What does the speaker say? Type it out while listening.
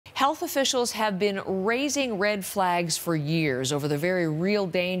Health officials have been raising red flags for years over the very real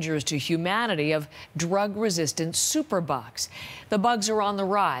dangers to humanity of drug-resistant superbugs. The bugs are on the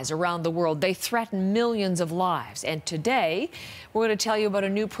rise around the world. They threaten millions of lives. And today, we're going to tell you about a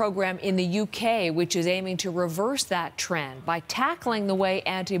new program in the UK which is aiming to reverse that trend by tackling the way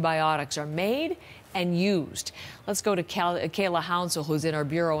antibiotics are made and used. Let's go to Kayla Hounsell, who's in our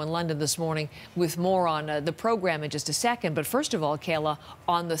bureau in London this morning, with more on the program in just a second. But first of all, Kayla,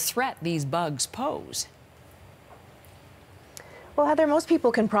 on the threat these bugs pose. Well, Heather, most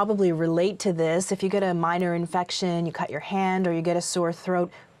people can probably relate to this. If you get a minor infection, you cut your hand, or you get a sore throat,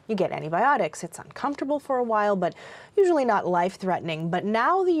 you get antibiotics. It's uncomfortable for a while, but usually not life-threatening. But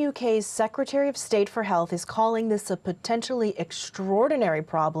now the UK's Secretary of State for Health is calling this a potentially extraordinary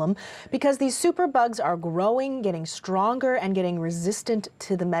problem because these superbugs are growing, getting stronger, and getting resistant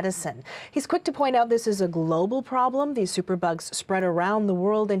to the medicine. He's quick to point out this is a global problem. These superbugs spread around the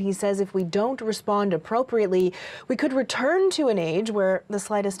world, and he says if we don't respond appropriately, we could return to an age where the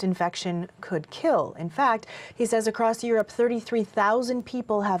slightest infection could kill. In fact, he says across Europe, 33,000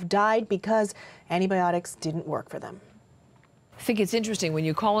 people have died because antibiotics didn't work for them. I think it's interesting when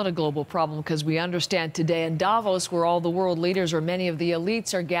you call it a global problem because we understand today in Davos, where all the world leaders or many of the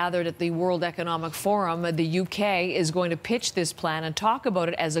elites are gathered at the World Economic Forum, the UK is going to pitch this plan and talk about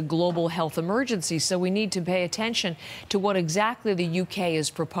it as a global health emergency. So we need to pay attention to what exactly the UK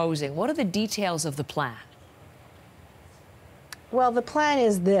is proposing. What are the details of the plan? Well, the plan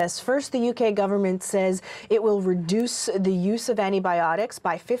is this. First, the UK government says it will reduce the use of antibiotics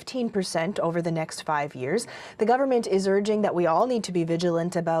by 15% over the next 5 years. The government is urging that we all need to be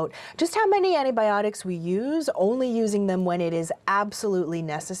vigilant about just how many antibiotics we use, only using them when it is absolutely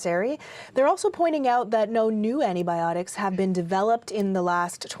necessary. They're also pointing out that no new antibiotics have been developed in the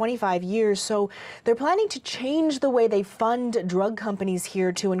last 25 years, so they're planning to change the way they fund drug companies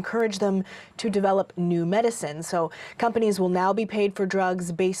here to encourage them to develop new medicines. So companies will now be paid for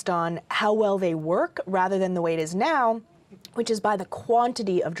drugs based on how well they work rather than the way it is now, which is by the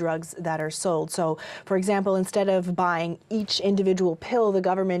quantity of drugs that are sold. So, for example, instead of buying each individual pill, the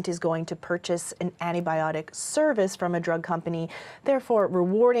government is going to purchase an antibiotic service from a drug company, therefore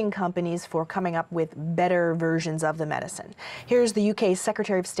rewarding companies for coming up with better versions of the medicine. Here's the UK's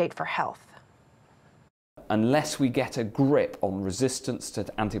Secretary of State for Health. Unless we get a grip on resistance to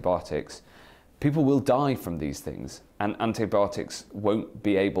antibiotics, people will die from these things, and antibiotics won't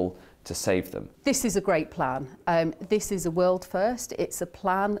be able to save them. This is a great plan. This is a world first. It's a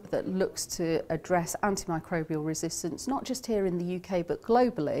plan that looks to address antimicrobial resistance, not just here in the UK, but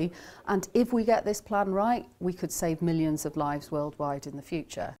globally. And if we get this plan right, we could save millions of lives worldwide in the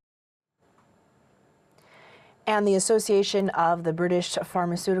future. And the Association of the British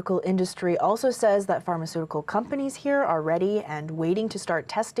Pharmaceutical Industry also says that pharmaceutical companies here are ready and waiting to start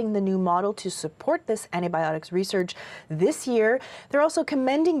testing the new model to support this antibiotics research this year. They're also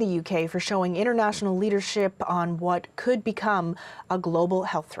commending the UK for showing international leadership on what could become a global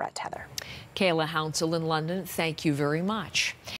health threat, Heather. Kayla Hounsell in London, thank you very much.